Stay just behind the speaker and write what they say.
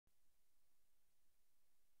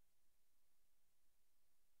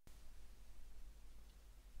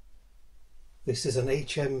This is an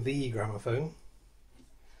HMV gramophone.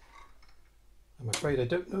 I'm afraid I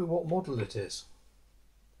don't know what model it is.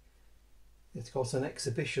 It's got an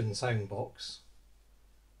exhibition sound box,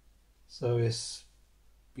 so it's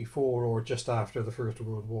before or just after the First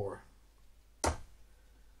World War.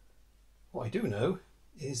 What I do know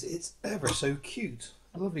is it's ever so cute.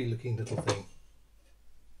 A lovely looking little thing.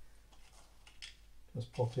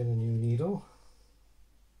 Just pop in a new needle.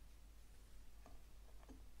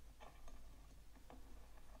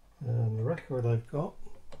 And the record I've got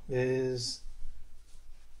is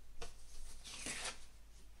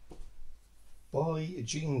by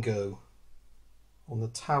Jingo on the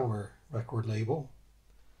Tower record label,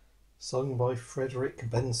 sung by Frederick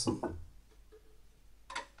Benson.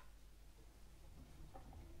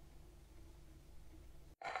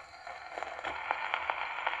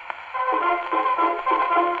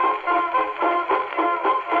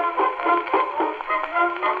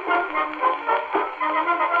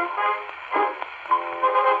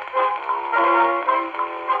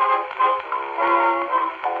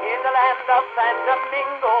 Of San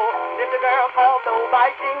Domingo, lived a girl called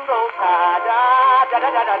Jingo. Da da da da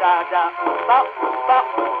da da da da. Buff, buff,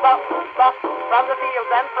 buff, buff. From the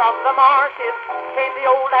fields and from the marshes came the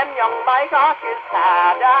old and young by goshes.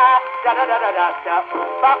 Da da da da da da da da.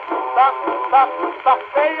 Buff, buff, buff, buff.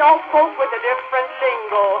 They all spoke with a different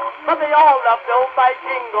lingo, but they all loved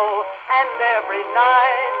Jingo. And every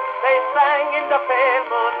night they sang in the pale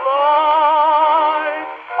moonlight.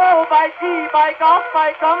 Oh, by gee, by gosh,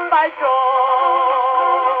 by gum, by Jove.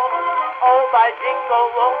 Oh, by Jingo,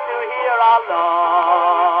 won't you hear our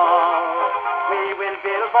love? We will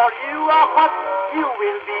build for you a hut. You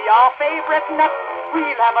will be our favorite nut.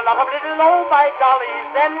 We'll have a lot of little by Gollies,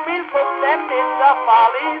 then we'll put them in the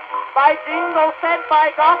Follies. By Jingo said, by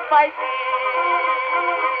gosh, by gee.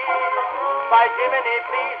 By Jiminy,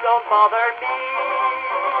 please don't bother me.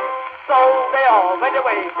 So they all went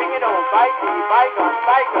away singing, oh, by gee, by gosh,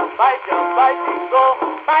 by gum, by Jove, by Jingo,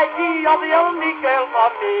 by gee, you're the only girl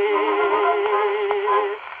for me.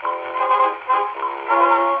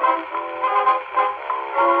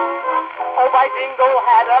 Oh, by Jingo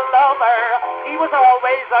had a lover, he was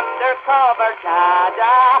always undercover. Da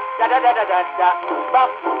da da da da da da da.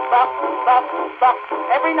 Buff, buff, buff, buff.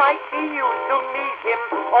 Every night he used to meet him.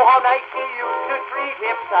 Oh, how nice he used to treat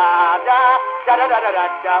him. Da da da da da da da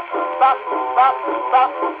da. Buff, buff, buff,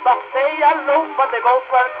 buff. They eloped, but they both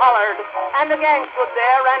were collared, and the gang stood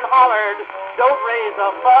there and hollered, "Don't raise a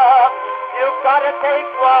fuss, you've got to take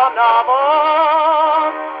one of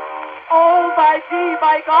us." Oh, by gee,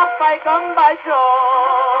 by gosh, by gum, by Jove.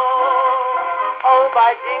 Oh,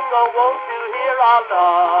 by Jingo, won't you hear our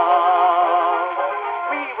love?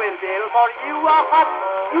 We will build for you a hut.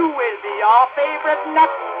 You will be our favorite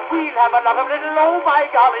nut. We'll have a lot of little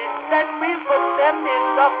by Gollies, then we'll put them in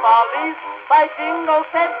the Follies. By Jingo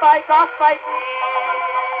said, by gosh, by gee.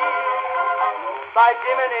 By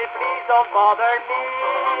Jiminy, please don't bother me.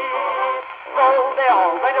 So they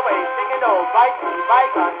all went away singing, oh, by gee, by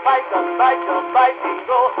gosh, by gum, by Jove, by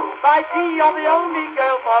Jingo, by gee, you're the only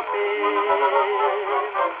girl for me.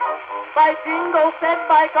 By Jingo said,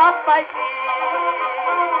 by gosh, by gee.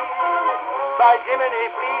 By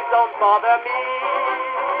Jiminy, please don't bother me.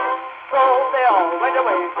 So they all went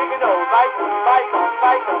away singing, oh, by gee, by gosh,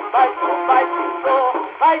 by gum, by Jove, by Jingo,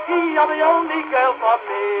 by gee, you're the only girl for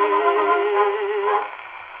me.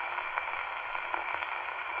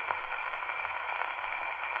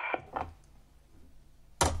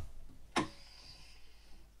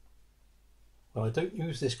 Well, I don't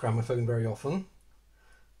use this gramophone very often,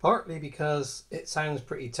 partly because it sounds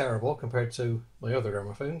pretty terrible compared to my other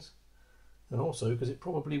gramophones, and also because it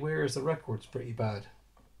probably wears the records pretty bad.